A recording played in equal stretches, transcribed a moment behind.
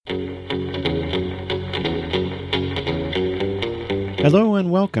Hello and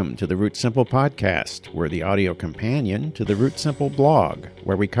welcome to the Root Simple Podcast. We're the audio companion to the Root Simple blog,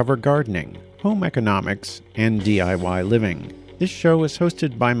 where we cover gardening, home economics, and DIY living. This show is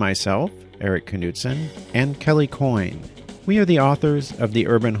hosted by myself, Eric Knudsen, and Kelly Coyne. We are the authors of The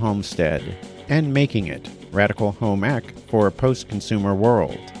Urban Homestead and Making It, Radical Home Ec for a Post-Consumer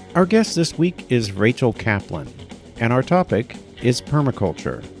World. Our guest this week is Rachel Kaplan, and our topic is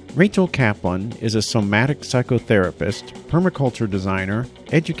permaculture. Rachel Kaplan is a somatic psychotherapist, permaculture designer,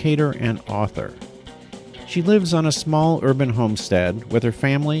 educator, and author. She lives on a small urban homestead with her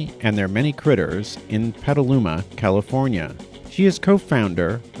family and their many critters in Petaluma, California. She is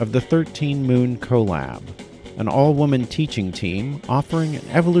co-founder of the 13 Moon Collab, an all-woman teaching team offering an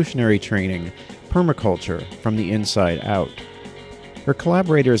evolutionary training, permaculture from the inside out. Her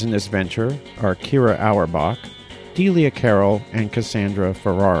collaborators in this venture are Kira Auerbach, Delia Carroll, and Cassandra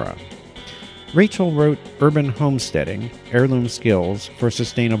Ferrara. Rachel wrote Urban Homesteading, Heirloom Skills for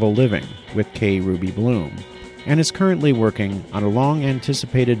Sustainable Living with K. Ruby Bloom, and is currently working on a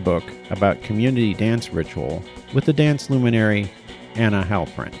long-anticipated book about community dance ritual with the dance luminary Anna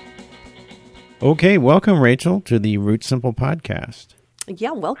Halprin. Okay, welcome, Rachel, to the Root Simple Podcast.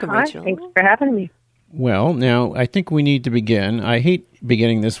 Yeah, welcome, Hi, Rachel. thanks for having me. Well, now, I think we need to begin. I hate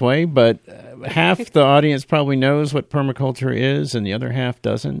beginning this way, but half the audience probably knows what permaculture is and the other half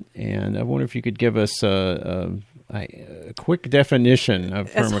doesn't. And I wonder if you could give us a quick definition of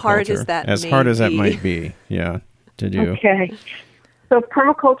permaculture. As hard as that might be, yeah, to do. Okay. So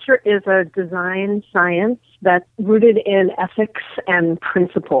permaculture is a design science that's rooted in ethics and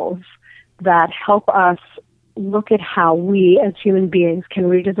principles that help us look at how we as human beings can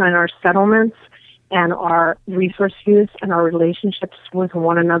redesign our settlements and our resource use and our relationships with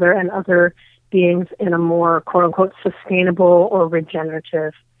one another and other beings in a more, quote-unquote, sustainable or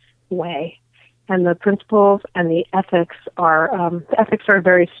regenerative way. And the principles and the ethics are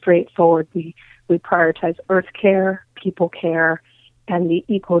very straightforward. We prioritize earth care, people care, and the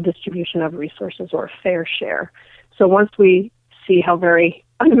equal distribution of resources, or fair share. So once we see how very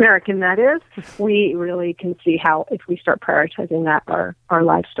un-American that is, we really can see how, if we start prioritizing that, our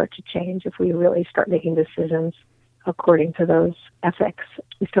lives start to change. If we really start making decisions according to those ethics,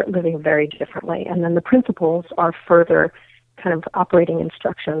 we start living very differently. And then the principles are further kind of operating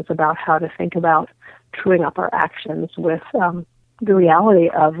instructions about how to think about truing up our actions with the reality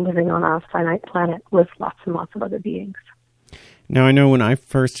of living on a finite planet with lots and lots of other beings. Now, I know when I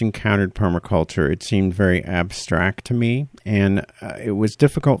first encountered permaculture, it seemed very abstract to me, and it was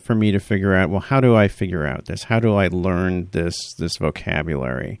difficult for me to figure out, well, how do I figure out this? How do I learn this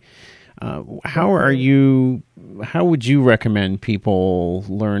vocabulary? How would you recommend people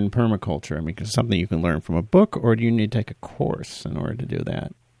learn permaculture? I mean, is it something you can learn from a book, or do you need to take a course in order to do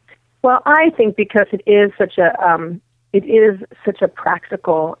that? Well, I think because it is such a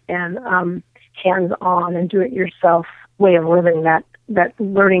practical and hands-on and do-it-yourself way of living, that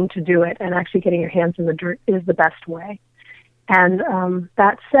learning to do it and actually getting your hands in the dirt is the best way. And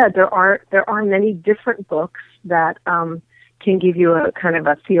that said, there are many different books that can give you a kind of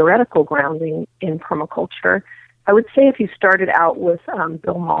a theoretical grounding in permaculture. I would say if you started out with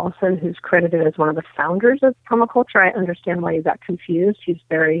Bill Mollison, who's credited as one of the founders of permaculture, I understand why you got confused. He's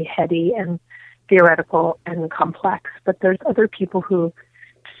very heady and theoretical and complex. But there's other people who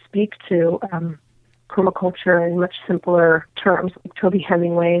speak to permaculture in much simpler terms. Like Toby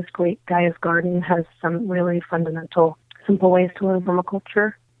Hemingway's great Gaia's Garden has some really fundamental, simple ways to learn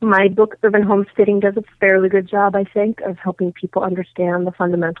permaculture. My book, Urban Homesteading, does a fairly good job, I think, of helping people understand the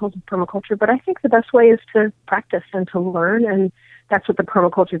fundamentals of permaculture. But I think the best way is to practice and to learn, and that's what the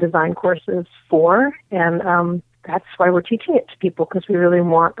permaculture design course is for. And that's why we're teaching it to people, because we really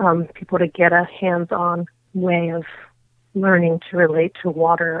want people to get a hands-on way of learning to relate to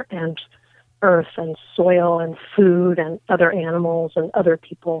water and earth and soil and food and other animals and other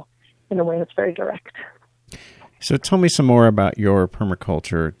people in a way that's very direct. So tell me some more about your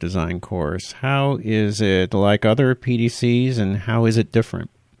permaculture design course. How is it like other PDCs, and how is it different?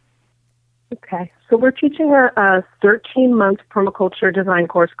 Okay, so we're teaching a 13-month permaculture design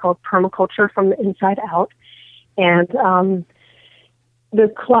course called Permaculture from the Inside Out. And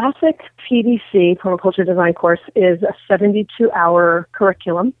the classic PDC, permaculture design course, is a 72-hour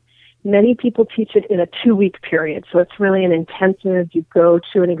curriculum. Many people teach it in a 2-week period, so it's really an intensive. You go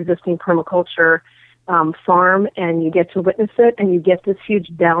to an existing permaculture farm and you get to witness it, and you get this huge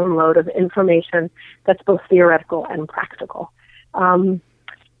download of information that's both theoretical and practical.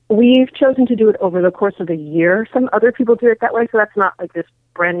 We've chosen to do it over the course of a year. Some other people do it that way, so that's not like this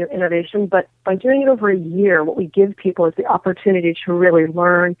brand new innovation, but by doing it over a year, what we give people is the opportunity to really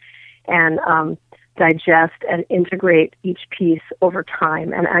learn and digest and integrate each piece over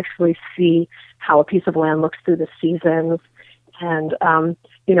time and actually see how a piece of land looks through the seasons and,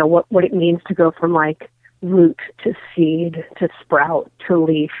 what it means to go from like root to seed to sprout to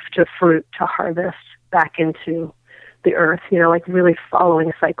leaf to fruit to harvest back into the earth, like really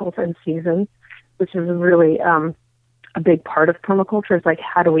following cycles and seasons, which is really a big part of permaculture. Is like,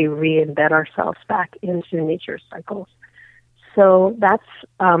 how do we re-embed ourselves back into nature's cycles? So that's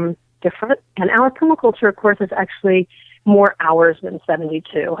different. And our permaculture, of course, is actually more hours than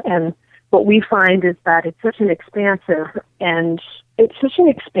 72. And what we find is that it's such an expansive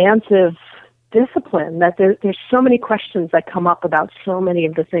discipline that there's so many questions that come up about so many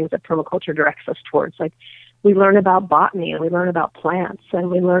of the things that permaculture directs us towards. Like, we learn about botany, and we learn about plants, and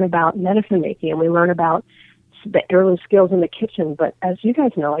we learn about medicine making, and we learn about the heirloom skills in the kitchen. But as you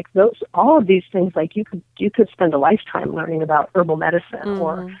guys know, like all of these things, like you could spend a lifetime learning about herbal medicine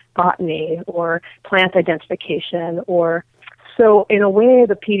or botany or plant identification. So in a way,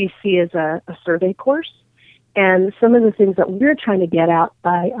 the PDC is a survey course. And some of the things that we're trying to get out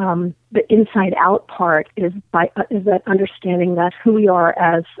by the inside out part is that understanding that who we are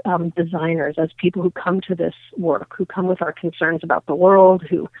as designers, as people who come to this work, who come with our concerns about the world,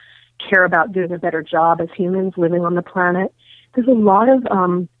 who care about doing a better job as humans living on the planet. There's a lot of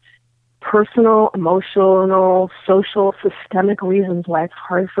personal, emotional, social, systemic reasons why it's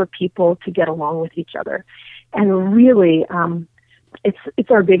hard for people to get along with each other. And really,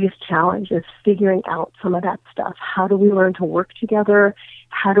 it's our biggest challenge is figuring out some of that stuff. How do we learn to work together?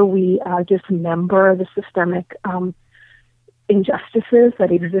 How do we dismember the systemic injustices that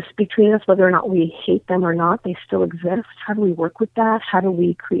exist between us, whether or not we hate them or not, they still exist? How do we work with that? How do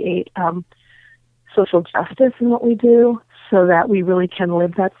we create social justice in what we do so that we really can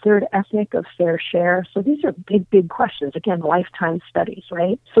live that third ethic of fair share? So these are big, big questions. Again, lifetime studies,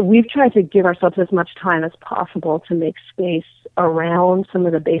 right? So we've tried to give ourselves as much time as possible to make space around some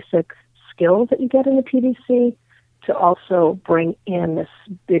of the basic skills that you get in the PDC, to also bring in this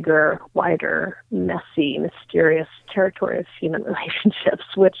bigger, wider, messy, mysterious territory of human relationships,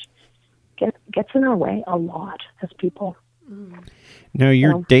 which gets in our way a lot as people. Now,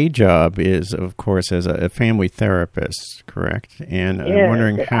 your day job is, of course, as a family therapist, correct? And I'm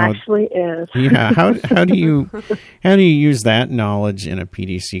wondering how it actually is. Yeah, how do you use that knowledge in a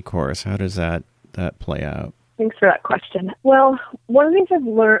PDC course? How does that play out? Thanks for that question. Well, one of the things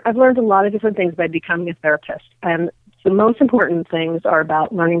I've learned a lot of different things by becoming a therapist. And the most important things are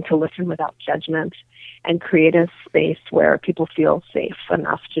about learning to listen without judgment and create a space where people feel safe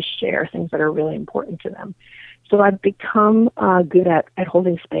enough to share things that are really important to them. So I've become good at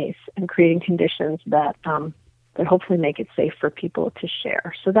holding space and creating conditions that hopefully make it safe for people to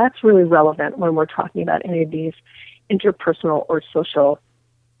share. So that's really relevant when we're talking about any of these interpersonal or social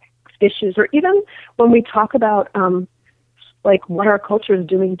issues, or even when we talk about like what our culture is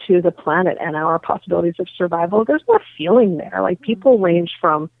doing to the planet and our possibilities of survival. There's a lot of feeling there. Like, people range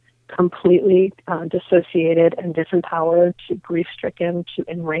from completely dissociated and disempowered to grief-stricken to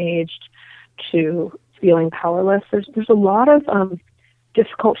enraged to feeling powerless. There's a lot of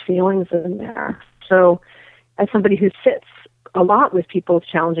difficult feelings in there. So as somebody who sits a lot with people's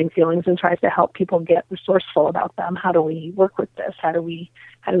challenging feelings and tries to help people get resourceful about them, how do we work with this? How do we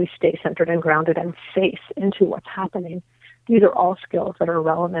stay centered and grounded and face into what's happening? These are all skills that are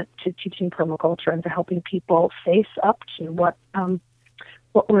relevant to teaching permaculture and to helping people face up to what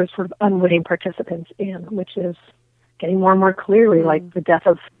we're sort of unwitting participants in, which is getting more and more clearly like the death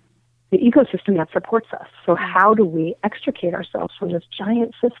of the ecosystem that supports us. So how do we extricate ourselves from this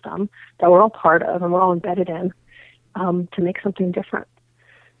giant system that we're all part of and we're all embedded in to make something different?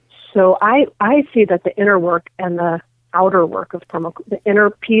 So I see that the inner work and the outer work of permaculture, the inner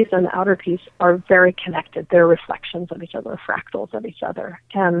piece and the outer piece, are very connected. They're reflections of each other, fractals of each other.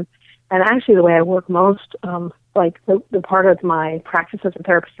 And actually the way I work most, like the part of my practice as a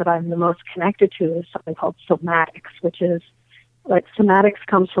therapist that I'm the most connected to is something called somatics, which is like somatics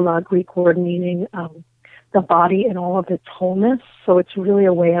comes from a Greek word meaning the body in all of its wholeness. So it's really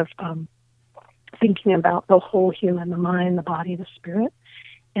a way of thinking about the whole human, the mind, the body, the spirit,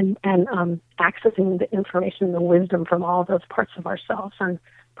 and accessing the information, the wisdom from all of those parts of ourselves. And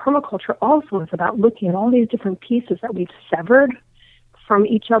permaculture also is about looking at all these different pieces that we've severed from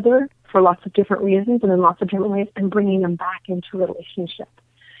each other for lots of different reasons and in lots of different ways, and bringing them back into relationship.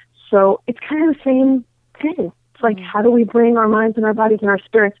 So it's kind of the same thing. It's like, how do we bring our minds and our bodies and our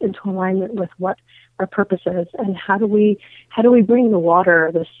spirits into alignment with what our purpose is? And how do we bring the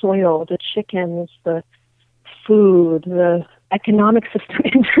water, the soil, the chickens, the food, the economic system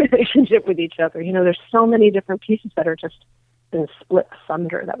in relationship with each other. There's so many different pieces that are just been split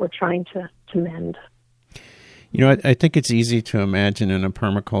asunder that we're trying to mend. I think it's easy to imagine in a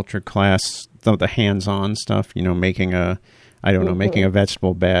permaculture class the hands-on stuff, making a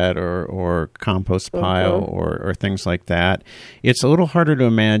vegetable bed or compost pile or things like that. It's a little harder to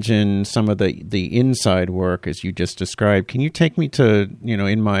imagine some of the inside work as you just described. Can you take me to,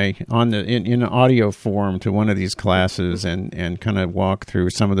 in audio form to one of these classes and kind of walk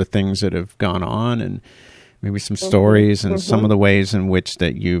through some of the things that have gone on and maybe some stories and some of the ways in which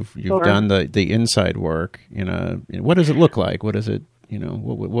that you've done the inside work? What does it look like? What is it?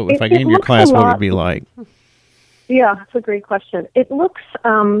 What if I came to your class? What would it be like? Yeah, that's a great question. It looks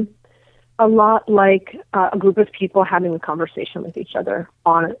a lot like a group of people having a conversation with each other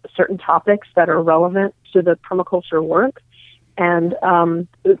on certain topics that are relevant to the permaculture work. And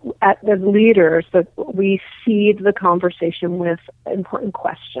as leaders, we seed the conversation with important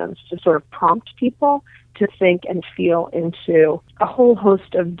questions to sort of prompt people to think and feel into a whole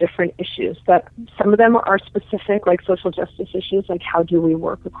host of different issues. That some of them are specific, like social justice issues, like how do we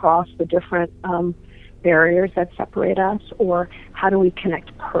work across the different barriers that separate us, or how do we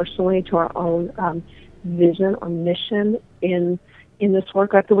connect personally to our own vision or mission in this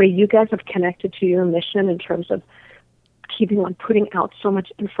work, like the way you guys have connected to your mission in terms of keeping on putting out so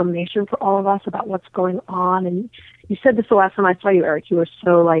much information for all of us about what's going on. And you said this the last time I saw you, Eric. You were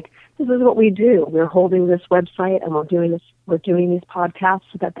so like, this is what we do. We're holding this website and we're doing these podcasts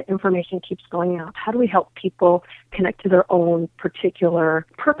so that the information keeps going out. How do we help people connect to their own particular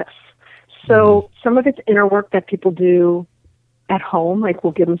purpose? So some of it's inner work that people do at home, like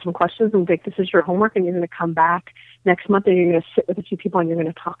we'll give them some questions and like, this is your homework, and you're going to come back next month and you're going to sit with a few people and you're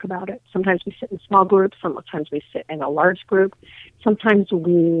going to talk about it. Sometimes we sit in small groups, sometimes we sit in a large group. Sometimes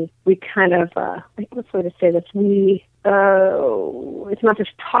we kind of, what's the way to say this? It's not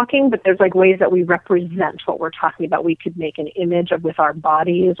just talking, but there's like ways that we represent what we're talking about. We could make an image with our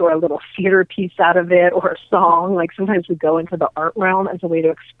bodies or a little theater piece out of it or a song. Like sometimes we go into the art realm as a way to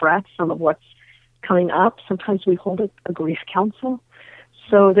express some of what's coming up. Sometimes we hold a grief council.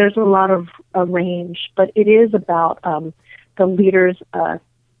 So there's a lot of range, but it is about the leaders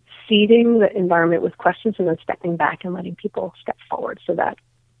seeding the environment with questions and then stepping back and letting people step forward so that,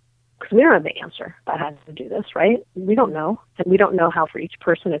 because we don't have the answer about how to do this, right? We don't know, and we don't know how for each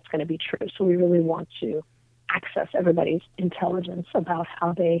person it's going to be true. So we really want to access everybody's intelligence about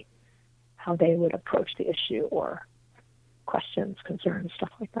how they would approach the issue or questions, concerns,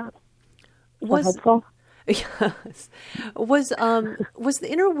 stuff like that. Was helpful? Yes. Was the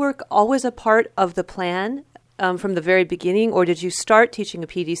inner work always a part of the plan from the very beginning, or did you start teaching a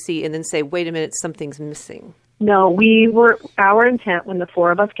PDC and then say, wait a minute, something's missing? No, our intent when the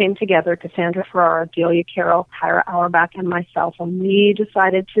four of us came together, Cassandra Ferrara, Delia Carroll, Tyra Auerbach, and myself, when we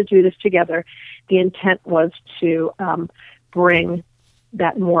decided to do this together, the intent was to bring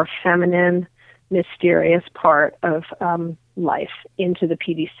that more feminine, mysterious part of life into the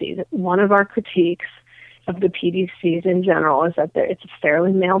PDC. One of our critiques of the PDCs in general is that it's a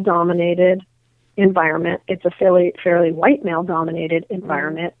fairly male-dominated environment. It's a fairly white male-dominated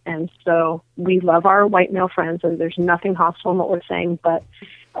environment, and so we love our white male friends, and there's nothing hostile in what we're saying, but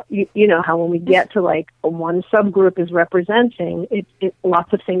you know how when we get to like one subgroup is representing, it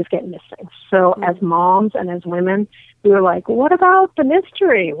lots of things get missing. So as moms and as women, we were like, what about the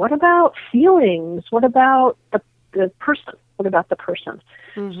mystery? What about feelings? What about the person? What about the person?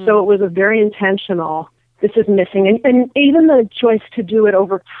 Mm-hmm. So it was a very intentional, this is missing. And even the choice to do it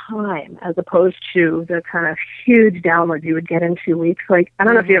over time as opposed to the kind of huge download you would get in 2 weeks. Like, I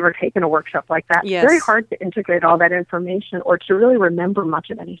don't know if you've ever taken a workshop like that. Yes. It's very hard to integrate all that information or to really remember much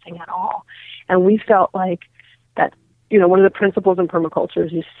of anything at all. And we felt like that, one of the principles in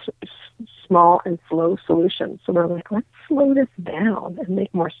permaculture is small and slow solutions. So we're like, let's slow this down and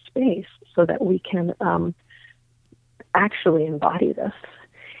make more space so that we can actually embody this.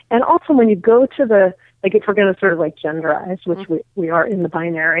 And also when you go to if we're going to sort of like genderize, which we are in the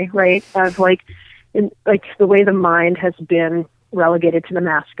binary, right? Of the way the mind has been relegated to the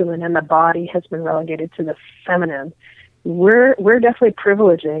masculine and the body has been relegated to the feminine, we're definitely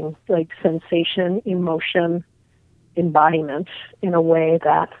privileging like sensation, emotion, embodiment in a way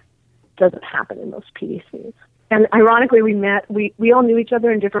that doesn't happen in those PDCs. And ironically, we all knew each other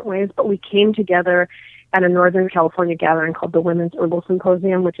in different ways, but we came together at a Northern California gathering called the Women's Herbal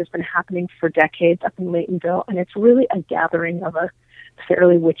Symposium, which has been happening for decades up in Laytonville. And it's really a gathering of a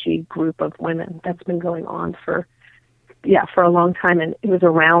fairly witchy group of women that's been going on for a long time. And it was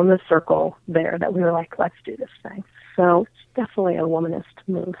around the circle there that we were like, let's do this thing. So it's definitely a womanist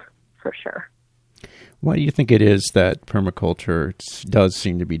move for sure. Why do you think it is that permaculture does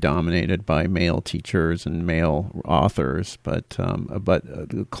seem to be dominated by male teachers and male authors, but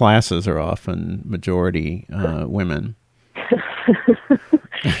classes are often majority women?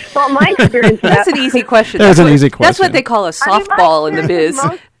 Well, my experience that's an easy question. That's an easy question. That's what they call a softball in the biz.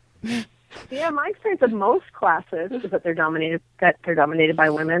 My experience of most classes is that they're dominated by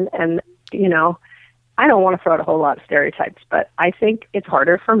women, and I don't want to throw out a whole lot of stereotypes, but I think it's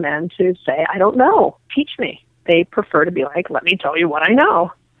harder for men to say, I don't know, teach me. They prefer to be like, let me tell you what I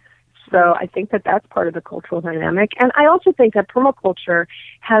know. So I think that that's part of the cultural dynamic. And I also think that permaculture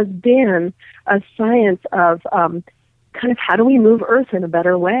has been a science of kind of how do we move earth in a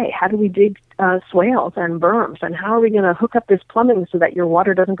better way? How do we dig swales and berms? And how are we going to hook up this plumbing so that your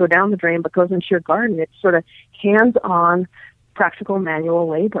water doesn't go down the drain but goes into your garden? It's sort of hands-on, practical manual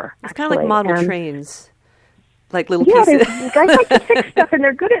labor. It's kind of like model trains. Like little pieces. Yeah, guys like to fix stuff, and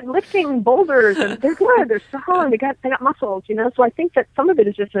they're good at lifting boulders, and they're good. They're strong. They got muscles, So I think that some of it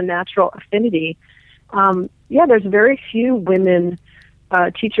is just a natural affinity. There's very few women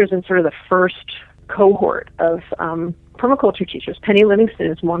teachers in sort of the first cohort of permaculture teachers. Penny Livingston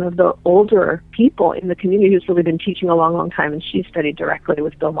is one of the older people in the community who's really been teaching a long, long time, and she studied directly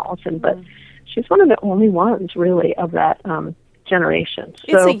with Bill Mollison, but she's one of the only ones, really, of that generation.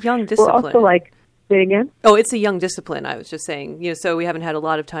 It's a young discipline. We're also like, say it again? Oh, it's a young discipline. I was just saying, so we haven't had a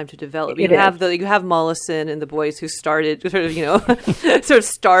lot of time to develop. You have Mollison and the boys who started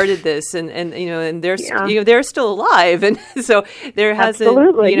started this, and they're still alive, and so there hasn't,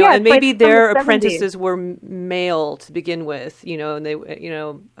 absolutely. And maybe like their the apprentices were male to begin with, and they,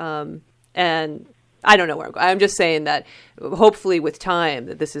 and I don't know where I'm going. I'm just saying that hopefully with time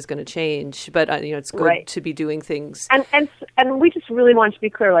that this is going to change, but it's good to be doing things. And we just really want to be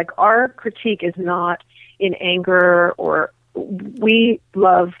clear, like our critique is not in anger, or we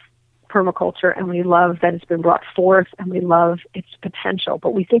love permaculture and we love that it's been brought forth and we love its potential,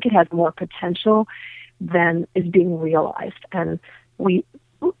 but we think it has more potential than is being realized. And we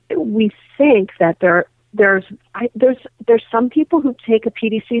think that there's some people who take a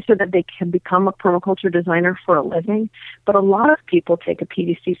PDC so that they can become a permaculture designer for a living, but a lot of people take a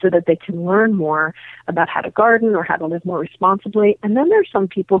PDC so that they can learn more about how to garden or how to live more responsibly. And then there's some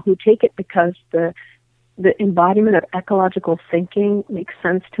people who take it because the embodiment of ecological thinking makes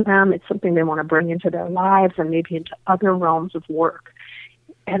sense to them. It's something they want to bring into their lives and maybe into other realms of work.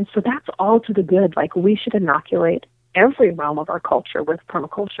 And so that's all to the good. Like, we should inoculate every realm of our culture with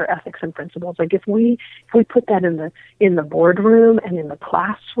permaculture ethics and principles. Like if we put that in the boardroom and in the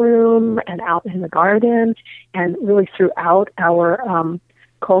classroom and out in the garden and really throughout our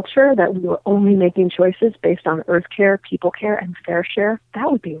culture, that we were only making choices based on earth care, people care, and fair share,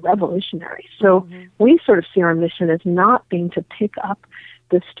 that would be revolutionary. So we sort of see our mission as not being to pick up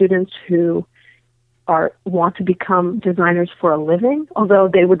the students who want to become designers for a living, although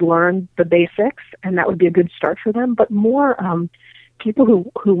they would learn the basics and that would be a good start for them, but more people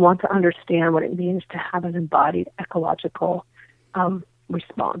who want to understand what it means to have an embodied ecological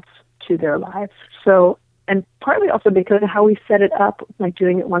response to their lives. So, and partly also because of how we set it up, like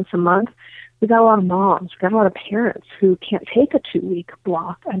doing it once a month, we got a lot of moms, we got a lot of parents who can't take a 2-week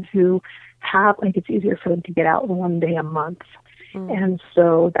block and who have, like, it's easier for them to get out one day a month. And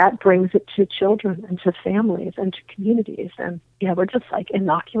so that brings it to children and to families and to communities. And we're just like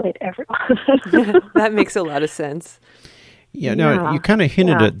inoculate everyone. That makes a lot of sense. Yeah, no, you kind of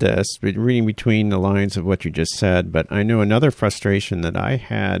hinted at this, reading between the lines of what you just said. But I know another frustration that I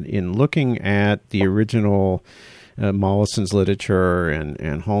had in looking at the original Mollison's literature and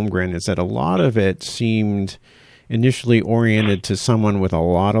Holmgren is that a lot of it seemed initially oriented to someone with a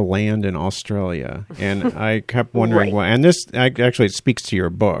lot of land in Australia. And I kept wondering why. And this actually speaks to your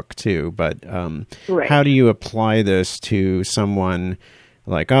book, too. But how do you apply this to someone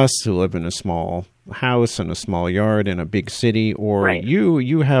like us who live in a small house and a small yard in a big city, or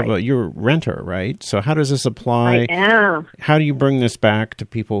you have you're a renter, right? So how does this apply? I am. How do you bring this back to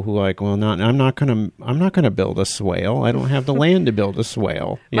people who I'm not going to build a swale. I don't have the land to build a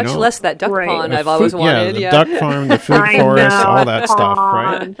swale. Much less that duck pond I've always wanted. The duck farm, the food forest, all that stuff,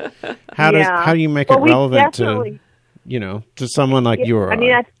 right? How do you make it relevant to someone like you or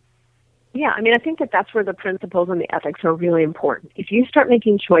I? I think that's where the principles and the ethics are really important. If you start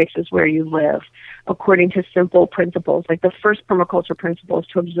making choices where you live according to simple principles, like the first permaculture principle is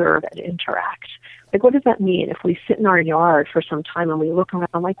to observe and interact. Like, what does that mean? If we sit in our yard for some time and we look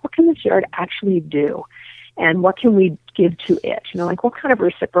around, like, what can this yard actually do? And what can we give to it? Like, what kind of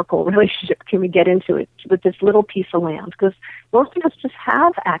reciprocal relationship can we get into it with this little piece of land? Because most of us just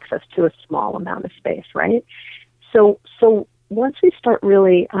have access to a small amount of space, right? So once we start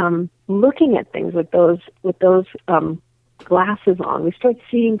really looking at things with those glasses on, we start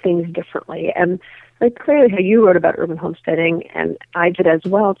seeing things differently. And like clearly how you wrote about urban homesteading, and I did as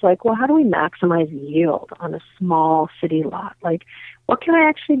well, it's like, well, how do we maximize yield on a small city lot? Like, what can I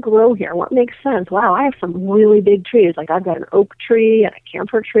actually grow here? What makes sense? Wow, I have some really big trees. Like, I've got an oak tree and a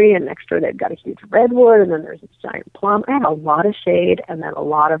camphor tree, and next door they've got a huge redwood, and then there's a giant plum. I have a lot of shade and then a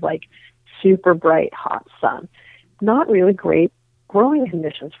lot of, like, super bright, hot sun. Not really great growing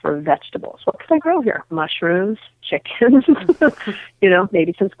conditions for vegetables. What could I grow here? Mushrooms, chickens,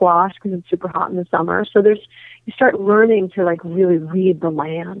 maybe some squash because it's super hot in the summer. So you start learning to like really read the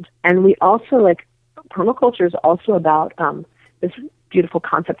land. And we also permaculture is also about this beautiful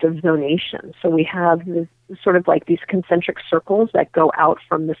concept of zonation. So we have this sort of like these concentric circles that go out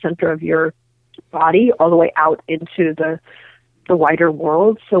from the center of your body all the way out into the wider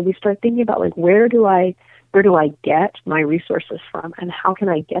world. So we start thinking about like, where do I get my resources from, and how can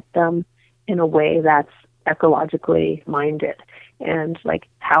I get them in a way that's ecologically minded? And like,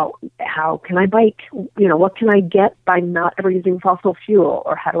 how can I bike? What can I get by not ever using fossil fuel?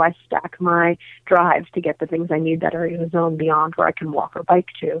 Or how do I stack my drives to get the things I need that are in a zone beyond where I can walk or bike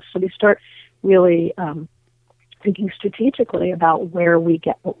to? So we start really thinking strategically about where we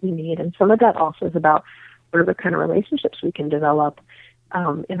get what we need. And some of that also is about what are the kind of relationships we can develop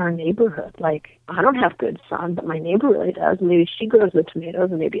in our neighborhood. Like, I don't have good sun, but my neighbor really does. Maybe she grows the tomatoes,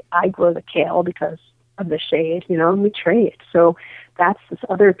 and maybe I grow the kale because of the shade, and we trade. So that's this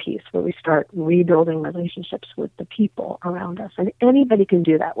other piece where we start rebuilding relationships with the people around us. And anybody can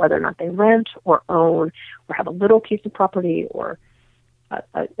do that, whether or not they rent or own or have a little piece of property or,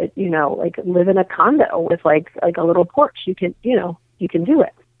 like live in a condo with like a little porch. You can do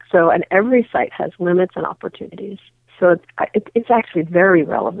it. So, and every site has limits and opportunities. So it's actually very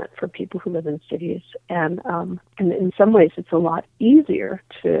relevant for people who live in cities, and in some ways it's a lot easier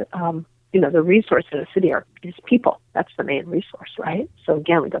to, the resource in a city is people. That's the main resource, right? So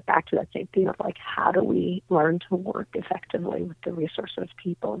again, we go back to that same theme of like, how do we learn to work effectively with the resource of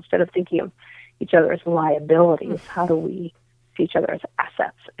people instead of thinking of each other as liabilities? How do we see each other as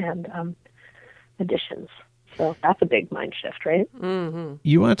assets and additions? So that's a big mind shift, right? Mm-hmm.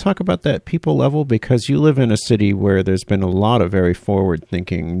 You want to talk about that people level, because you live in a city where there's been a lot of very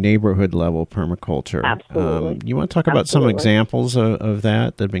forward-thinking neighborhood-level permaculture. Absolutely. You want to talk about some examples of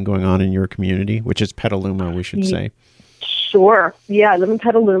that have been going on in your community, which is Petaluma, we should say. Sure. Yeah, I live in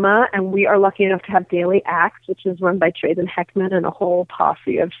Petaluma, and we are lucky enough to have Daily Acts, which is run by Traden Heckman and a whole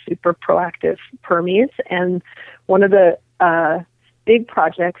posse of super proactive permies. And one of the big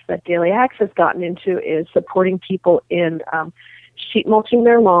projects that Daily Acts has gotten into is supporting people in sheet mulching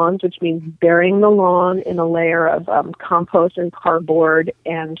their lawns, which means burying the lawn in a layer of compost and cardboard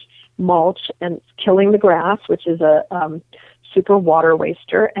and mulch, and killing the grass, which is a super water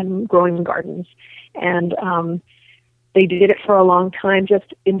waster, and growing gardens. And they did it for a long time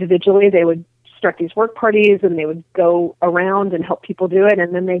just individually. They would start these work parties, and they would go around and help people do it.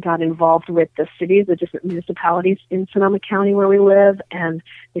 And then they got involved with the cities, the different municipalities in Sonoma County where we live, and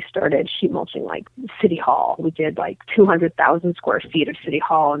they started sheet mulching like City Hall. We did like 200,000 square feet of City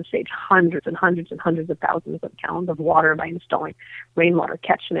Hall and saved hundreds and hundreds and hundreds of thousands of gallons of water by installing rainwater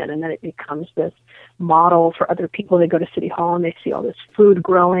catchment. And then it becomes this model for other people. They go to City Hall and they see all this food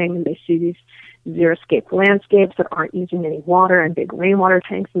growing, and they see these xeriscape landscapes that aren't using any water and big rainwater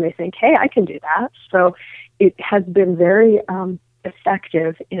tanks, and they think, hey, I can do that. So it has been very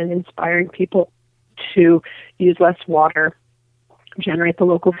effective in inspiring people to use less water, generate the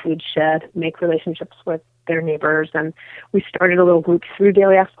local food shed, make relationships with their neighbors. And we started a little group through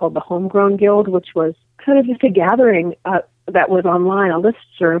Daily Acts called the Homegrown Guild, which was kind of just a gathering that was online, a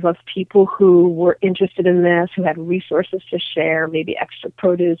listserv of people who were interested in this, who had resources to share, maybe extra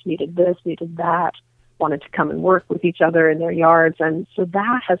produce, needed this, needed that, wanted to come and work with each other in their yards. And so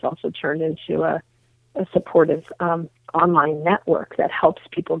that has also turned into a supportive online network that helps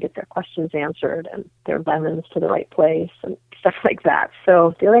people get their questions answered and their lemons to the right place and stuff like that.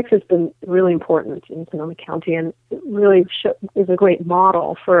 So Daily Acts has been really important in Sonoma County, and it really is a great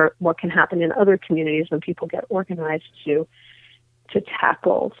model for what can happen in other communities when people get organized to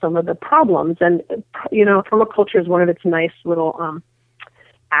tackle some of the problems. And, permaculture is one of its nice little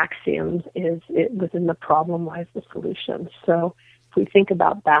axioms is within the problem lies the solution. So if we think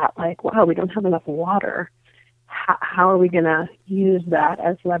about that, like, wow, we don't have enough water, how are we going to use that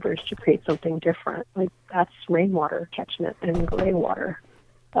as leverage to create something different? Like, that's rainwater catchment and gray water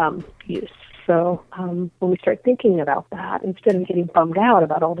use. so when we start thinking about that, instead of getting bummed out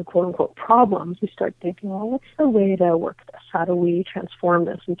about all the quote-unquote problems, we start thinking, well, what's the way to work this? How do we transform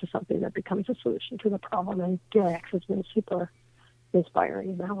this into something that becomes a solution to the problem? And DIX has been super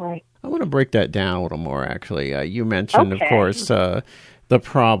inspiring in that way. I want to break that down a little more, actually. You mentioned, of course, the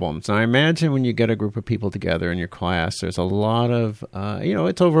problems. And I imagine when you get a group of people together in your class, there's a lot of,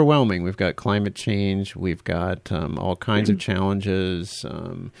 it's overwhelming. We've got climate change. We've got all kinds of challenges,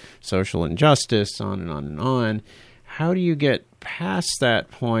 social injustice, on and on and on. How do you get past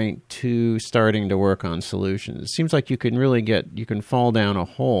that point to starting to work on solutions? It seems like you can fall down a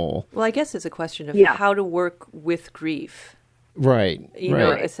hole. Well, I guess it's a question of how to work with grief. Right. You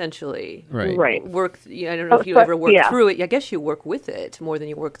know, essentially. Right. Work. I don't know if you ever work through it. I guess you work with it more than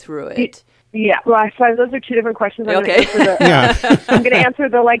you work through it. Yeah. Well, so those are two different questions. I'm okay. I'm going to answer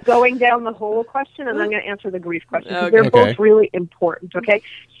the going down the hole question, and I'm going to answer the grief question. Okay. They're both really important. Okay.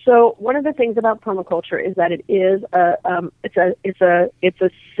 So one of the things about permaculture is that it is it's a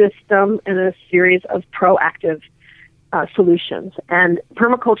system and a series of proactive solutions, and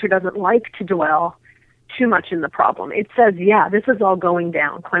permaculture doesn't like to dwell too much in the problem. It says, this is all going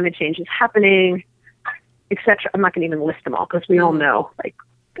down. Climate change is happening, etc. I'm not going to even list them all because we all know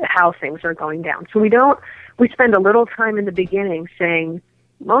how things are going down. So we spend a little time in the beginning saying,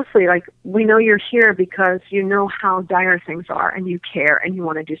 mostly we know you're here because you know how dire things are and you care and you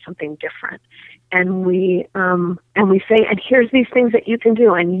want to do something different. And we say, and here's these things that you can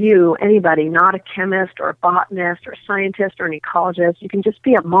do. And you, anybody, not a chemist or a botanist or a scientist or an ecologist, you can just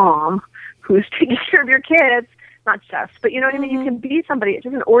be a mom who's taking care of your kids, not just, but you know what I mean? You can be somebody,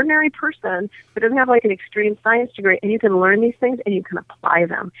 just an ordinary person who doesn't have an extreme science degree, and you can learn these things and you can apply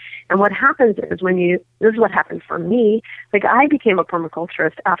them. And what happens is this is what happened for me. I became a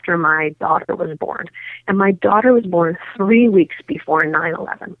permaculturist after my daughter was born. And my daughter was born 3 weeks before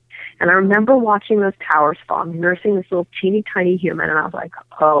 9/11. And I remember watching those towers fall, nursing this little teeny tiny human, and I was like,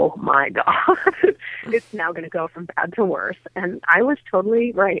 oh my God, it's now going to go from bad to worse. And I was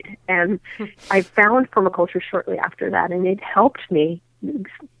totally right. And I found permaculture shortly after that, and it helped me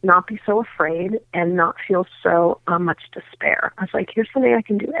not be so afraid and not feel so much despair. I was like, here's something I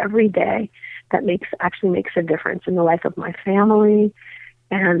can do every day that actually makes a difference in the life of my family,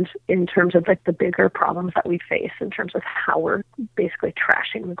 and in terms of the bigger problems that we face in terms of how we're basically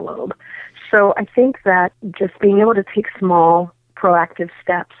trashing the globe. So I think that just being able to take small proactive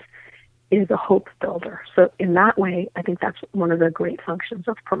steps is a hope builder. So in that way, I think that's one of the great functions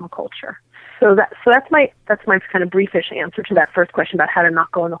of permaculture. So that's my kind of briefish answer to that first question about how to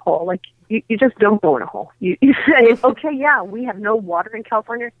not go in a hole. You just don't go in a hole. You say, okay, we have no water in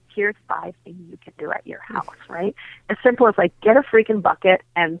California. Here's 5 things you can do at your house, right? As simple as get a freaking bucket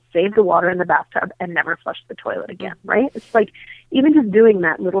and save the water in the bathtub and never flush the toilet again, right? It's even just doing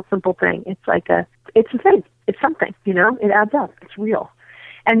that little simple thing. It's it's a thing. It's something, it adds up. It's real.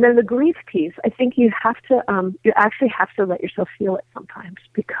 And then the grief piece, I think you actually have to let yourself feel it sometimes,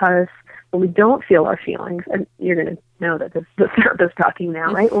 because when we don't feel our feelings, and you're going to know that this is the therapist talking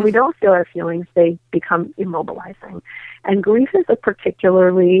now, right? When we don't feel our feelings, they become immobilizing. And grief is a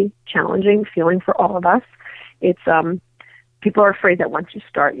particularly challenging feeling for all of us. It's people are afraid that once you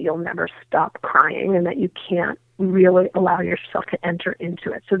start, you'll never stop crying, and that you can't really allow yourself to enter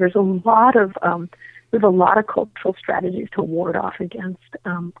into it. So there's a lot of cultural strategies to ward off against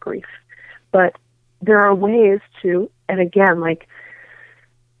grief. But there are ways to, and again,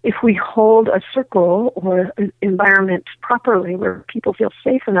 if we hold a circle or an environment properly where people feel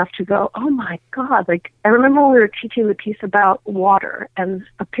safe enough to go, oh my God, I remember when we were teaching the piece about water, and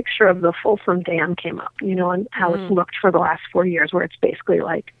a picture of the Folsom Dam came up, and how it's looked for the last 4 years, where it's basically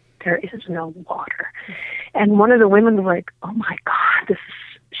there is no water. And one of the women was like, oh my God,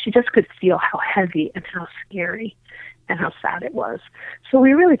 she just could feel how heavy and how scary and how sad it was. So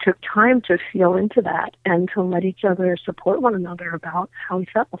we really took time to feel into that and to let each other support one another about how we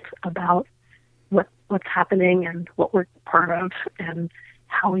felt about what's happening and what we're part of and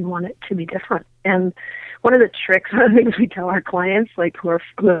how we want it to be different. And one of the tricks, one of the things we tell our clients, who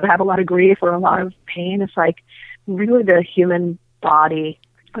have a lot of grief or a lot of pain, is really the human body,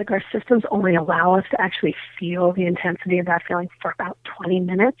 our systems only allow us to actually feel the intensity of that feeling for about 20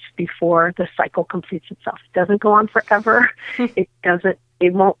 minutes before the cycle completes itself. It doesn't go on forever.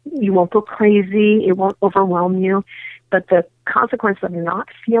 You won't go crazy. It won't overwhelm you. But the consequence of not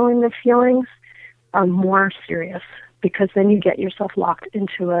feeling the feelings are more serious, because then you get yourself locked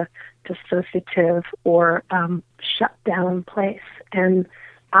into a dissociative or shut down place. And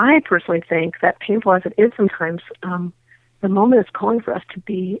I personally think that, painful as it is sometimes, the moment is calling for us to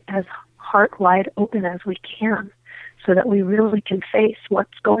be as heart wide open as we can, so that we really can face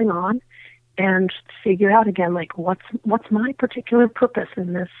what's going on and figure out again, like, what's my particular purpose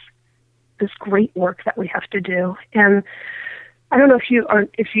in this great work that we have to do. And I don't know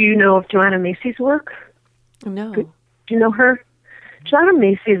if you know of Joanna Macy's work. No. Do you know her? Joanna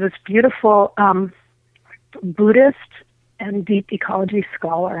Macy is this beautiful Buddhist and deep ecology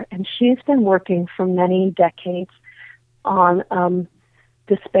scholar, and she's been working for many decades on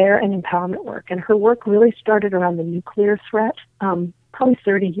despair and empowerment work. And her work really started around the nuclear threat, probably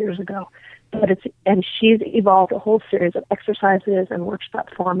 30 years ago. And she's evolved a whole series of exercises and workshop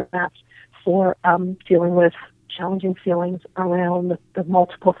formats for dealing with challenging feelings around the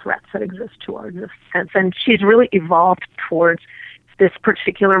multiple threats that exist to our existence. And she's really evolved towards this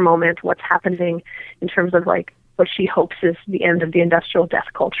particular moment, what's happening in terms of like what she hopes is the end of the industrial death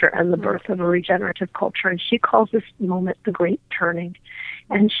culture and the birth of a regenerative culture. And she calls this moment the Great Turning.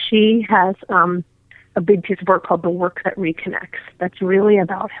 And she has a big piece of work called The Work That Reconnects. That's really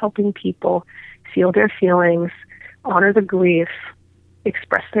about helping people feel their feelings, honor the grief,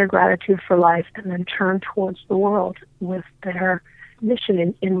 express their gratitude for life, and then turn towards the world with their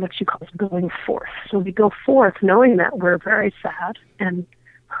mission in what she calls going forth. So we go forth knowing that we're very sad and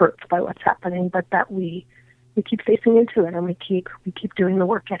hurt by what's happening, but that we keep facing into it, and we keep doing the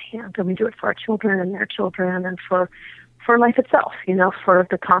work at hand, and we do it for our children and their children, and for life itself, for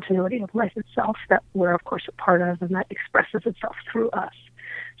the continuity of life itself that we're of course a part of, and that expresses itself through us.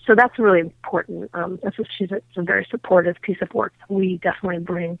 So that's really important. It's a very supportive piece of work that we definitely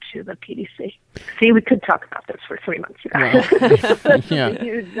bring to the PDC. See, we could talk about this for 3 months. That's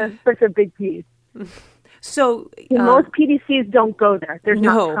such a big piece. So most PDCs don't go there. There's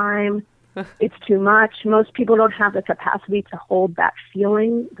not time. It's too much. Most people don't have the capacity to hold that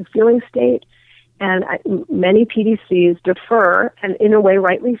feeling, the feeling state. And many PDCs defer, and in a way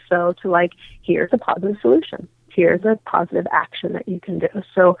rightly so, to like, here's a positive solution. Here's a positive action that you can do.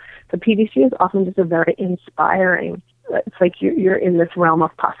 So the PDC is often just a very inspiring, it's like you're in this realm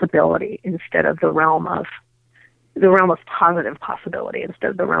of possibility instead of the realm of positive possibility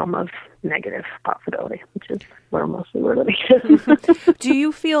instead of the realm of negative possibility, which is where mostly we're living. Do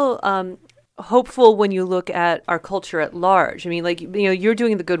you feel hopeful when you look at our culture at large? I mean, like, you're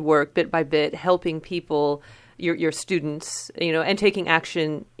doing the good work bit by bit, helping people, your students, and taking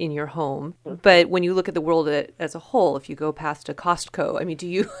action in your home. But when you look at the world as a whole, if you go past a Costco, I mean, do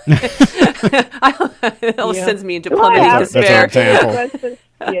you? It all sends me into plummeting despair. That's an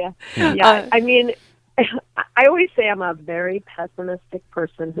example. Yeah. I mean, I always say I'm a very pessimistic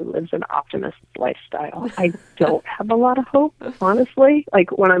person who lives an optimistic lifestyle. I don't have a lot of hope, honestly.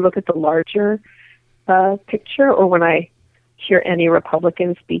 Like when I look at the larger picture, or when I hear any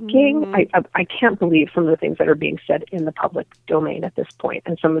Republican speaking, I can't believe some of the things that are being said in the public domain at this point,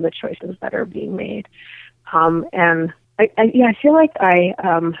 and some of the choices that are being made. And I feel like I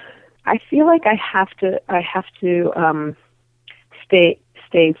have to stay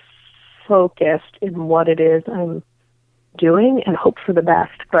focused in what it is I'm doing and hope for the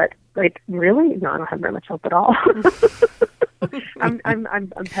best. But like, really, no, I don't have very much hope at all. I'm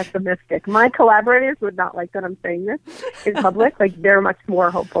pessimistic. My collaborators would not like that I'm saying this in public. Like, they're much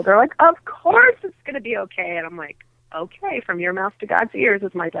more hopeful. They're like, of course it's going to be okay. And I'm like, okay, from your mouth to God's ears,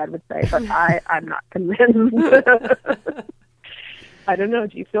 as my dad would say. But I'm not convinced. I don't know.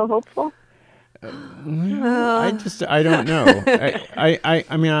 Do you feel hopeful? I don't know.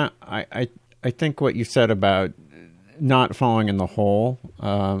 I think what you said about not falling in the hole.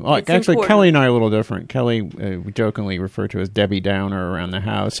 Actually, important. Kelly and I are a little different. Kelly, we jokingly refer to as Debbie Downer around the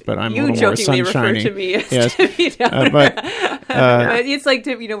house, but I'm a little more sunshiny. You jokingly refer to me as Debbie Downer. But it's like,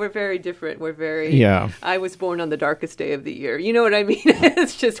 we're very different. We're very. Yeah. I was born on the darkest day of the year. You know what I mean?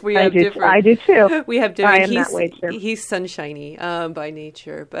 It's just we have different. I do too. We have different. I am that way too. He's sunshiny by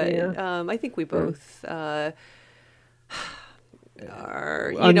nature, but I think we both.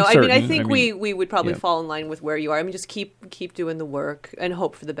 Are, I think we would probably fall in line with where you are. I mean, just keep doing the work and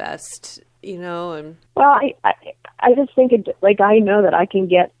hope for the best, and well, I just think I know that I can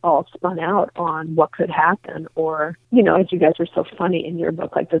get all spun out on what could happen, or as you guys are so funny in your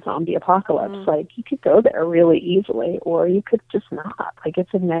book, like the zombie apocalypse, like you could go there really easily, or you could just not. Like,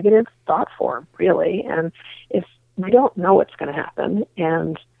 it's a negative thought form, really, and if we don't know what's going to happen,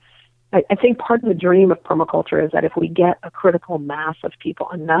 and I think part of the dream of permaculture is that if we get a critical mass of people,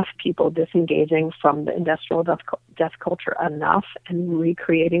 enough people disengaging from the industrial death culture enough, and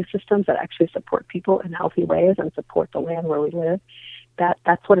recreating systems that actually support people in healthy ways and support the land where we live,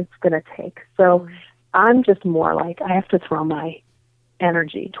 that's what it's going to take. So I'm just more like, I have to throw my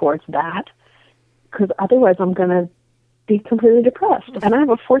energy towards that, because otherwise I'm going to be completely depressed. And I have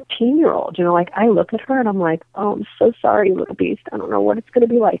a 14-year-old, like I look at her and I'm like, oh, I'm so sorry, little beast. I don't know what it's going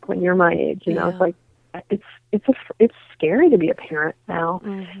to be like when you're my age. It's like, it's scary to be a parent now,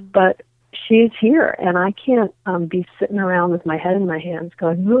 but she's here, and I can't be sitting around with my head in my hands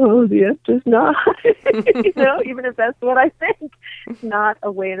going, oh, the answer's not, even if that's what I think. It's not a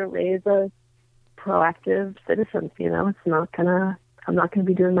way to raise a proactive citizen, it's not gonna, I'm not going to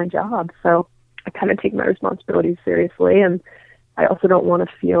be doing my job. So I kind of take my responsibilities seriously, and I also don't want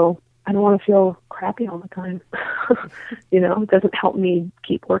to feel crappy all the time. It doesn't help me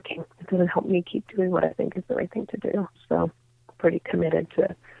keep working. It doesn't help me keep doing what I think is the right thing to do. So I'm pretty committed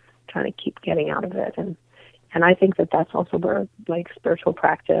to trying to keep getting out of it. And I think that that's also where like spiritual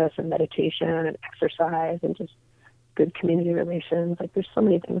practice and meditation and exercise and just good community relations, like there's so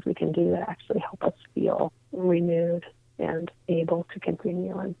many things we can do that actually help us feel renewed and able to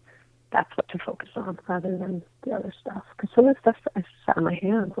continue. And that's what to focus on rather than the other stuff. Because some of the stuff I sat in my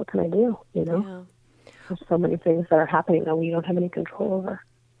hands. What can I do? Yeah. There's so many things that are happening that we don't have any control over.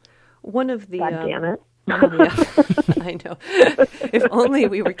 One of the God damn it. I know. If only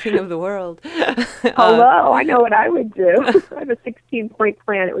we were king of the world. Hello, I know what I would do. I have a 16-point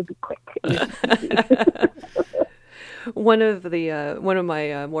plan. It would be quick. One of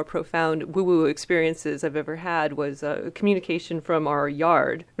my more profound woo-woo experiences I've ever had was communication from our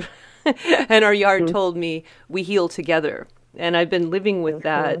yard. And our yard told me, we heal together. And I've been living with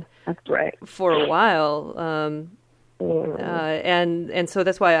that That's right. for a while. And so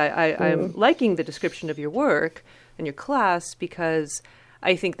that's why I'm liking the description of your work and your class, because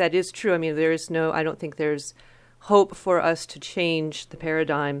I think that is true. I mean, I don't think there's hope for us to change the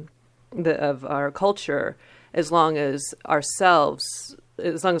paradigm of our culture as long as our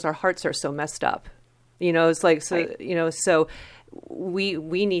hearts are so messed up. It's like, so, right. So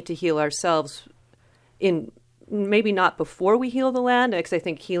we need to heal ourselves in maybe not before we heal the land, because I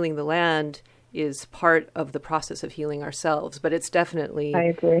think healing the land is part of the process of healing ourselves, but it's definitely I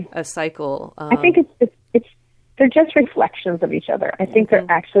agree. A cycle. I think they're just reflections of each other. I think they're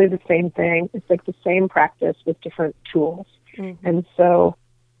actually the same thing. It's like the same practice with different tools. And so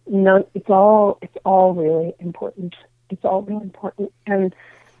it's all really important. It's all really important. And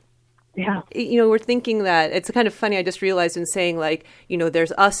yeah. We're thinking that it's kind of funny. I just realized in saying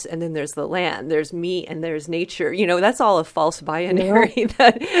there's us and then there's the land, there's me and there's nature. That's all a false binary.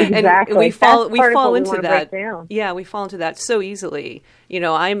 Exactly. And we fall into that. Yeah, we fall into that so easily.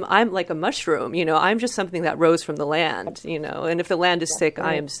 I'm like a mushroom. I'm just something that rose from the land. And if the land is sick,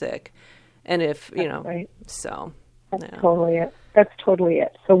 I am sick. And if right. so that's totally it. That's totally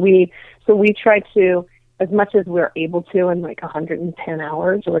it. So we try to, as much as we're able to in like 110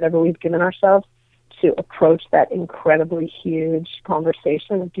 hours or whatever we've given ourselves, to approach that incredibly huge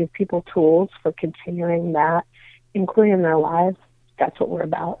conversation and give people tools for continuing that inquiry in their lives. That's what we're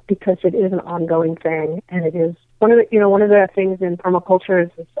about, because it is an ongoing thing. And it is one of the things in permaculture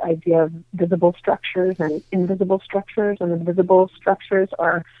is this idea of visible structures and invisible structures. And the visible structures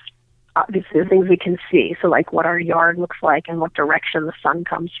are obviously the things we can see. So like what our yard looks like and what direction the sun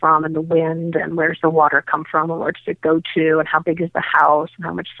comes from and the wind and where's the water come from and where does it go to and how big is the house and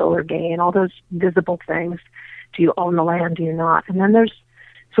how much solar gain, all those visible things. Do you own the land? Do you not? And then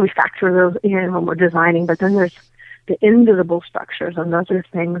so we factor those in when we're designing, but then there's the invisible structures, and those are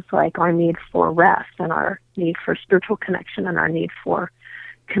things like our need for rest and our need for spiritual connection and our need for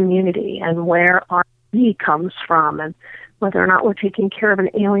community and where our need comes from and whether or not we're taking care of an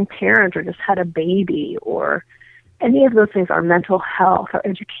ailing parent or just had a baby or any of those things, our mental health, our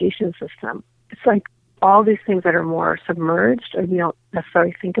education system. It's like all these things that are more submerged or we don't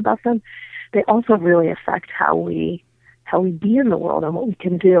necessarily think about them. They also really affect how we be in the world and what we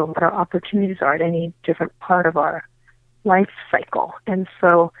can do, what our opportunities are at any different part of our life cycle. And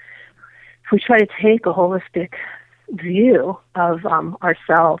so if we try to take a holistic view of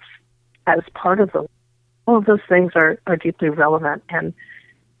ourselves as part of the world, all of those things are deeply relevant and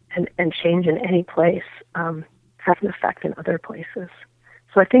change in any place have an effect in other places.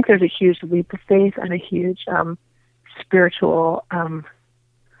 So I think there's a huge leap of faith and a huge spiritual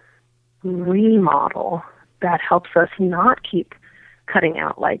remodel that helps us not keep cutting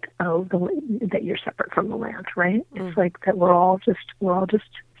out like, that you're separate from the land, right? It's like that we're all just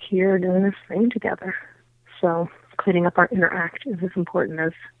here doing this thing together. So cleaning up our inner act is as important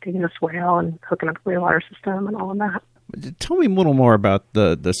as digging a swale and hooking up the water system and all of that. Tell me a little more about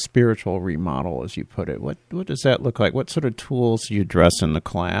the spiritual remodel, as you put it. What does that look like? What sort of tools do you address in the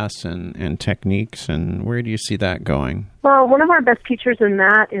class and techniques, and where do you see that going? Well, one of our best teachers in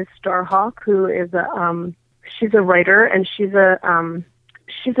that is Starhawk, who is she's a writer, and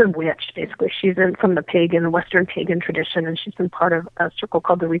she's a witch, basically. She's from the Western pagan tradition, and she's been part of a circle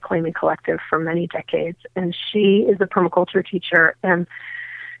called the Reclaiming Collective for many decades. And she is a permaculture teacher, and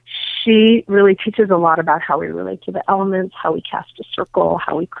she really teaches a lot about how we relate to the elements, how we cast a circle,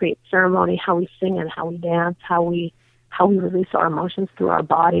 how we create ceremony, how we sing and how we dance, how we release our emotions through our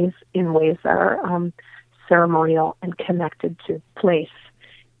bodies in ways that are ceremonial and connected to place.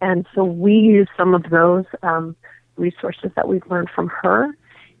 And so we use some of those resources that we've learned from her.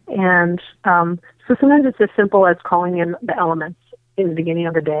 And so sometimes it's as simple as calling in the elements in the beginning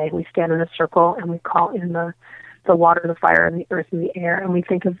of the day. We stand in a circle and we call in the water, the fire, and the earth and the air, and we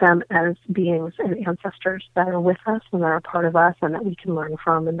think of them as beings and ancestors that are with us and that are part of us and that we can learn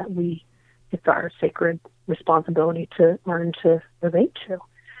from, and that it's our sacred responsibility to learn to relate to.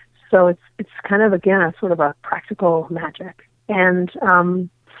 So it's kind of, again, a sort of a practical magic. And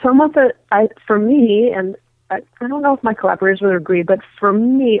some of it, for me, and I don't know if my collaborators would agree, but for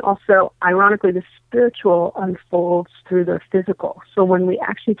me also, ironically, the spiritual unfolds through the physical. So when we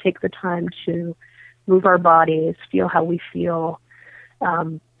actually take the time to move our bodies, feel how we feel,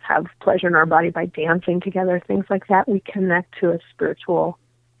 have pleasure in our body by dancing together, things like that, we connect to a spiritual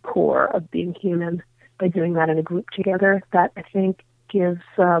core of being human by doing that in a group together. That, I think, gives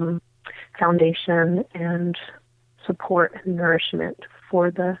foundation and support and nourishment for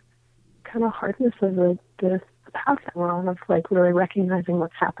the kind of hardness of the path that we're on, of like really recognizing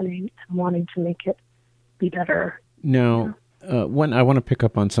what's happening and wanting to make it be better. No. When I want to pick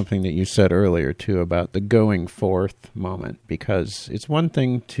up on something that you said earlier, too, about the going forth moment, because it's one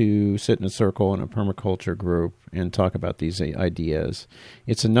thing to sit in a circle in a permaculture group and talk about these ideas.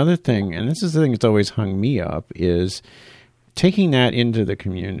 It's another thing, and this is the thing that's always hung me up, is taking that into the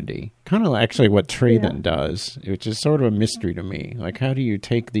community, kind of actually what Traven does, which is sort of a mystery to me. Like, how do you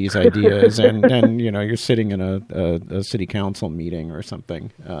take these ideas and then, you're sitting in a city council meeting or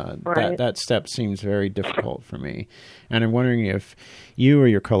something. Right. That step seems very difficult for me. And I'm wondering if you or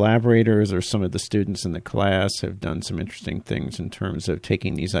your collaborators or some of the students in the class have done some interesting things in terms of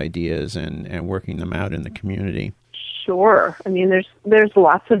taking these ideas and working them out in the community. Sure. I mean, there's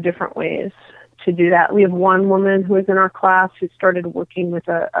lots of different ways to do that. We have one woman who is in our class who started working with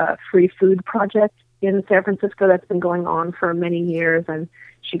a free food project in San Francisco that's been going on for many years, and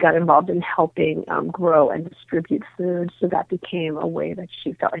she got involved in helping grow and distribute food. So that became a way that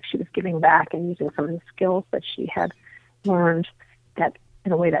she felt like she was giving back and using some of the skills that she had learned that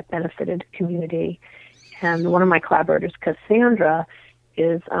in a way that benefited the community. And one of my collaborators, Cassandra,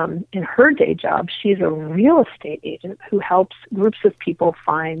 is in her day job, she's a real estate agent who helps groups of people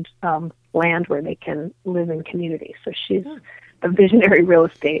find land where they can live in community. So she's a visionary real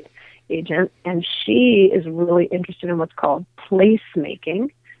estate agent, and she is really interested in what's called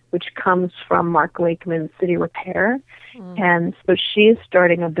placemaking, which comes from Mark Lakeman's City Repair. And so she's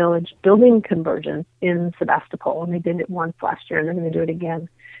starting a building convergence in Sebastopol, and they did it once last year, and they're going to do it again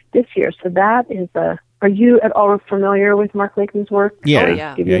this year. So that is are you at all familiar with Mark Lakeman's work?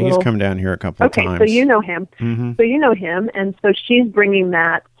 Yeah, he's come down here a couple of times. Okay, so you know him. Mm-hmm. So you know him, and so she's bringing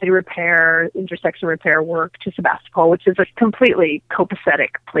that city repair, intersection repair work to Sebastopol, which is a completely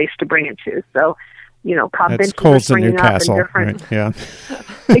copacetic place to bring it to. So, cop benches are springing up and different. Right? Yeah.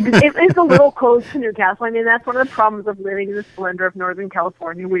 It is a little close to Newcastle. I mean, that's one of the problems of living in the splendor of Northern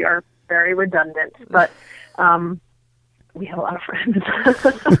California. We are very redundant, but we have a lot of friends.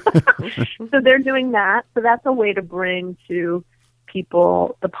 So they're doing that. So that's a way to bring to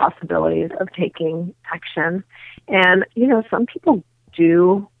people the possibilities of taking action. And, some people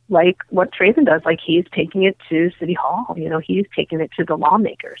do like what Traven does. Like, he's taking it to City Hall. He's taking it to the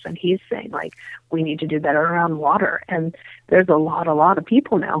lawmakers, and he's saying, like, we need to do better around water. And there's a lot of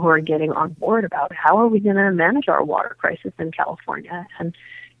people now who are getting on board about how are we going to manage our water crisis in California, and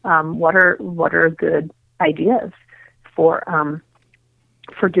what are good ideas for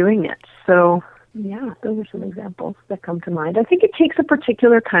doing it. So, yeah, those are some examples that come to mind. I think it takes a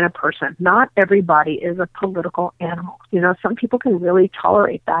particular kind of person. Not everybody is a political animal. Some people can really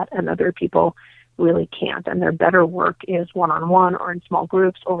tolerate that, and other people really can't. And their better work is one-on-one or in small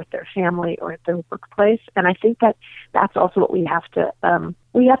groups or with their family or at their workplace. And I think that that's also what we have to,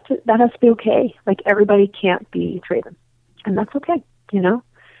 that has to be okay. Like, everybody can't be Traven, and that's okay,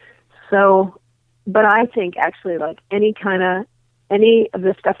 So, but I think actually, like, any of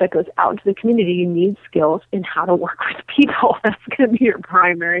the stuff that goes out into the community, you need skills in how to work with people. That's going to be your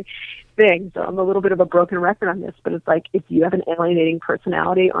primary thing. So I'm a little bit of a broken record on this, but it's like, if you have an alienating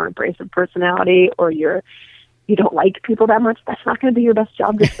personality or an abrasive personality, or you don't like people that much, that's not going to be your best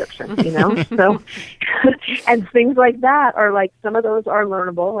job description, So, and things like that are like, some of those are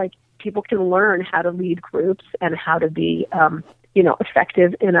learnable. Like, people can learn how to lead groups and how to be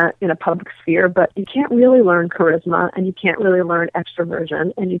effective in a public sphere, but you can't really learn charisma, and you can't really learn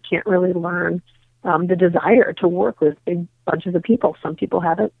extroversion, and you can't really learn the desire to work with big bunches of people. Some people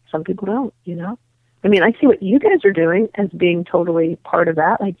have it, some people don't, I mean, I see what you guys are doing as being totally part of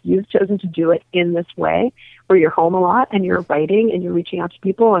that. Like, you've chosen to do it in this way where you're home a lot and you're writing and you're reaching out to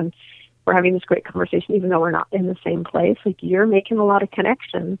people and we're having this great conversation even though we're not in the same place. Like, you're making a lot of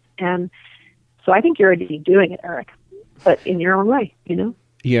connections. And so I think you're already doing it, Eric, but in your own way,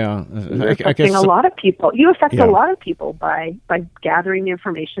 Yeah. You're affecting a lot of people. You affect a lot of people by gathering the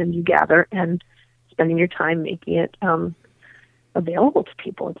information you gather and spending your time making it available to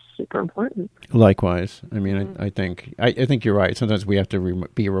people. It's super important. Likewise. I mean, I think you're right. Sometimes we have to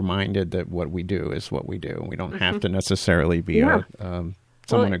be reminded that what we do is what we do. We don't have to necessarily be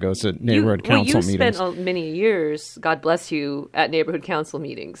someone who goes to neighborhood council meetings. You spent many years, God bless you, at neighborhood council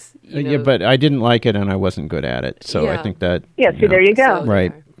meetings. Yeah, but I didn't like it and I wasn't good at it. So I think that... Yeah, see, there you go.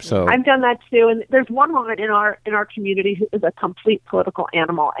 Right. So I've done that too. And there's one woman in our community who is a complete political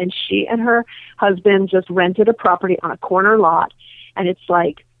animal. And she and her husband just rented a property on a corner lot. And it's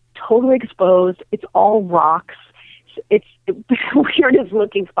like totally exposed. It's all rocks. It's the weirdest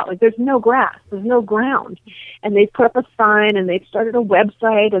looking spot. Like, there's no grass. There's no ground. And they've put up a sign and they've started a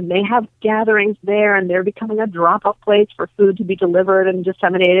website and they have gatherings there and they're becoming a drop-off place for food to be delivered and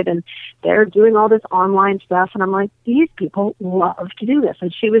disseminated. And they're doing all this online stuff. And I'm like, these people love to do this.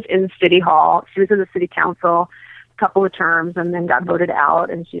 And she was in City Hall. She was in the city council a couple of terms and then got voted out.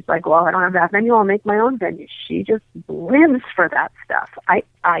 And she's like, well, I don't have that venue. I'll make my own venue. She just lives for that stuff.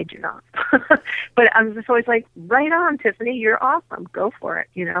 I do not. But I'm just always like, right on, Tiffany, you're awesome. Go for it.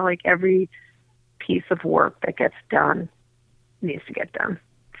 Like, every piece of work that gets done needs to get done.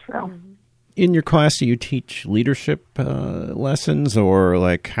 So, in your class, do you teach leadership lessons, or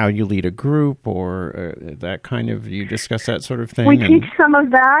like how you lead a group, or that kind of? You discuss that sort of thing. We teach some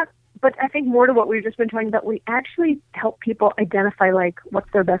of that, but I think more to what we've just been talking about. We actually help people identify like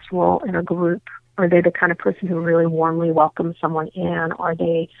what's their best role in a group. Are they the kind of person who really warmly welcomes someone in? Are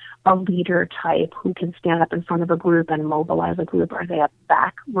they a leader type who can stand up in front of a group and mobilize a group? Are they a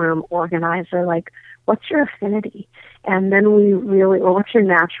backroom organizer? Like, what's your affinity? And then or what's your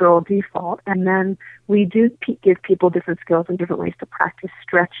natural default? And then we do give people different skills and different ways to practice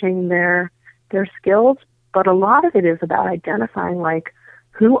stretching their skills. But a lot of it is about identifying, like,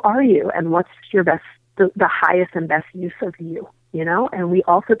 who are you and what's your best, the highest and best use of you, And we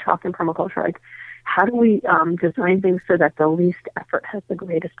also talk in permaculture, like, how do we design things so that the least effort has the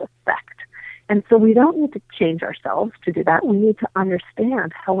greatest effect? And so we don't need to change ourselves to do that. We need to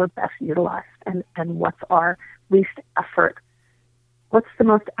understand how we're best utilized and what's our least effort. What's the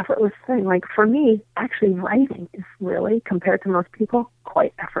most effortless thing? Like, for me, actually writing is really, compared to most people,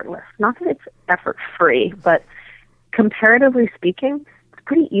 quite effortless. Not that it's effort-free, but comparatively speaking, it's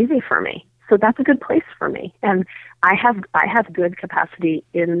pretty easy for me. So that's a good place for me. And I have good capacity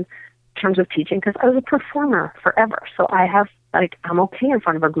in terms of teaching because I was a performer forever. So I'm okay in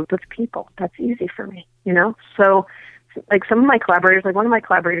front of a group of people. That's easy for me, So like some of my collaborators, like one of my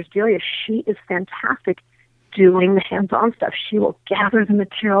collaborators, Delia, she is fantastic doing the hands-on stuff. She will gather the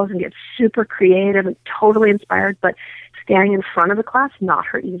materials and get super creative and totally inspired, but standing in front of the class, not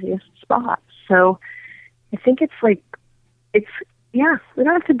her easiest spot. So I think we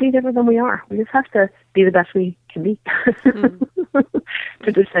don't have to be different than we are. We just have to be the best we can be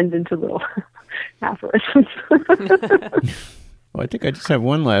to descend into little aphorisms. Well, I think I just have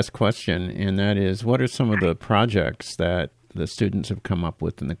one last question, and that is, what are some of the projects that the students have come up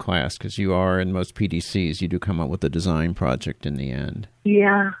with in the class? Because you are, in most PDCs, you do come up with a design project in the end.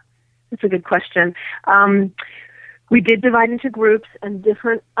 Yeah, that's a good question. We did divide into groups and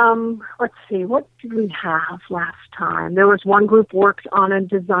different, let's see, what did we have last time? There was one group worked on a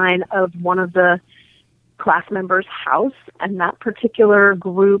design of one of the class members' house, and that particular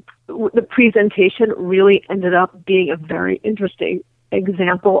group, the presentation really ended up being a very interesting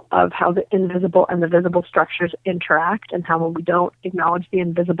example of how the invisible and the visible structures interact, and how when we don't acknowledge the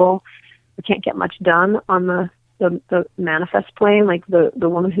invisible, we can't get much done on the manifest plane. Like the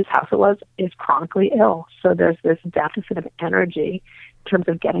woman whose house it was is chronically ill. So there's this deficit of energy in terms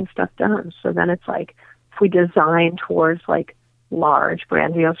of getting stuff done. So then it's like, if we design towards like large,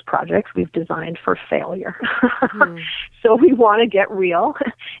 grandiose projects, we've designed for failure. So we want to get real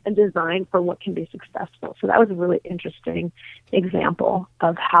and design for what can be successful. So that was a really interesting example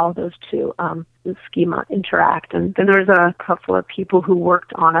of how those two schema interact. And then there's a couple of people who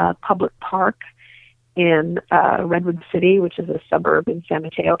worked on a public park in Redwood City, which is a suburb in San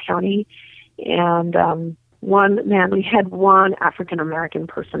Mateo County. And we had one African-American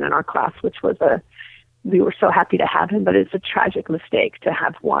person in our class, which was a we were so happy to have him, but it's a tragic mistake to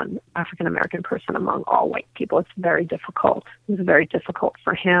have one African-American person among all white people. It's very difficult. It was very difficult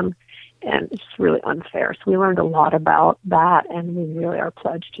for him, and it's really unfair. So we learned a lot about that, and we really are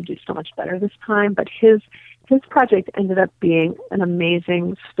pledged to do so much better this time. But his project ended up being an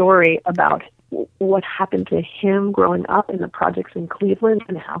amazing story about what happened to him growing up in the projects in Cleveland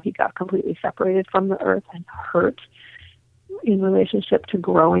and how he got completely separated from the earth and hurt in relationship to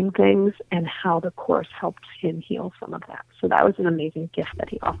growing things, and how the course helped him heal some of that. So that was an amazing gift that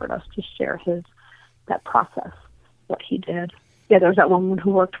he offered us to share that process, what he did. Yeah, there was that woman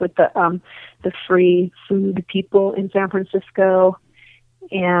who worked with the free food people in San Francisco,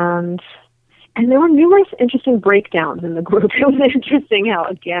 and there were numerous interesting breakdowns in the group. It was interesting how,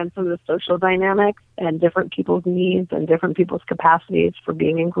 again, some of the social dynamics and different people's needs and different people's capacities for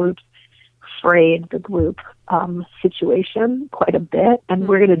being in groups frayed the group situation quite a bit, and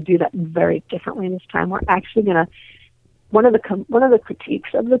we're going to do that very differently this time. We're actually going to, one of the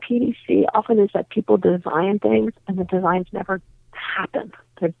critiques of the PDC often is that people design things and the designs never happen.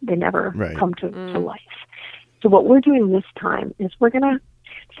 They never come to life. So what we're doing this time is we're going to,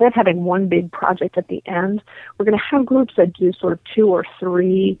 instead of having one big project at the end, we're going to have groups that do sort of 2 or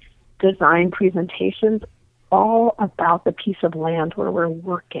 3 design presentations all about the piece of land where we're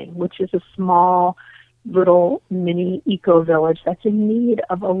working, which is a small little mini eco-village that's in need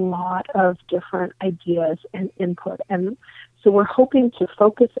of a lot of different ideas and input. And so we're hoping to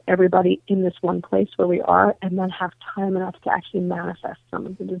focus everybody in this one place where we are, and then have time enough to actually manifest some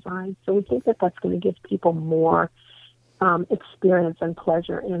of the designs. So we think that that's going to give people more experience and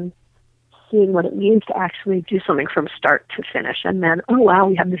pleasure in seeing what it means to actually do something from start to finish. And then, oh wow,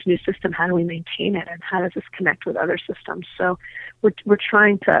 we have this new system. How do we maintain it? And how does this connect with other systems? So we're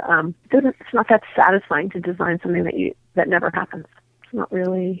trying to, it's not that satisfying to design something that never happens. It's not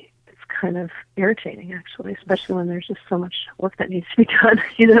really, it's kind of irritating actually, especially when there's just so much work that needs to be done.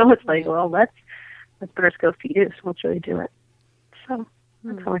 It's like, well, let's put our skills to use. Let's really do it. So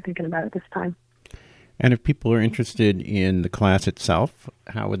that's how we're thinking about it this time. And if people are interested in the class itself,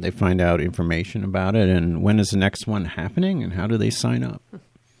 how would they find out information about it? And when is the next one happening? And how do they sign up?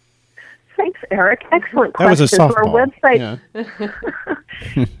 Thanks, Eric. Excellent question. That was a softball.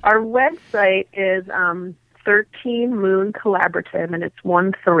 So our website is 13 Moon Collaborative, and it's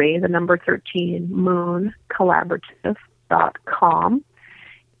 13, the number 13, mooncollaborative.com.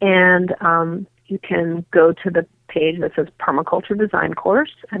 And you can go to the page that says Permaculture Design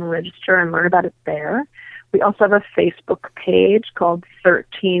Course and register and learn about it there. We also have a Facebook page called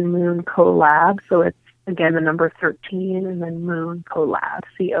 13 Moon Collab. So it's, again, the number 13 and then Moon Collab,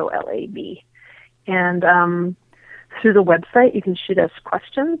 COLAB. And through the website, you can shoot us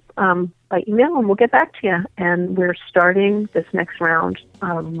questions by email, and we'll get back to you. And we're starting this next round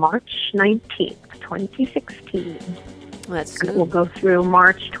March 19th, 2016. That's soon. And we'll go through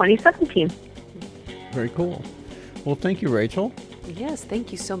March 2017. Very cool. Well, thank you, Rachel. Yes,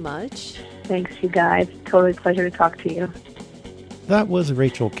 thank you so much. Thanks, you guys. Totally a pleasure to talk to you. That was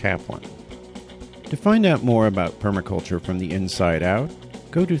Rachel Kaplan. To find out more about permaculture from the inside out,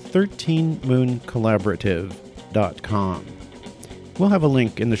 go to 13mooncollaborative.com. We'll have a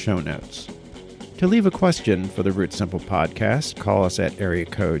link in the show notes. To leave a question for the Root Simple podcast, call us at area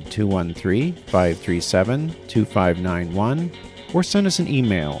code 213-537-2591 or send us an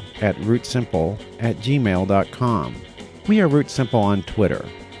email at rootsimple@gmail.com. We are Root Simple on Twitter.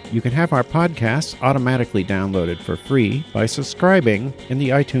 You can have our podcasts automatically downloaded for free by subscribing in the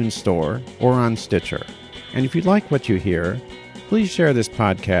iTunes Store or on Stitcher. And if you like what you hear, please share this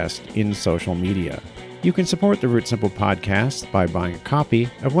podcast in social media. You can support the Root Simple podcast by buying a copy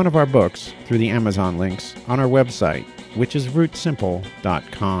of one of our books through the Amazon links on our website, which is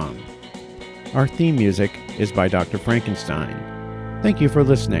rootsimple.com. Our theme music is by Dr. Frankenstein. Thank you for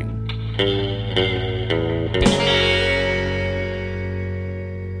listening.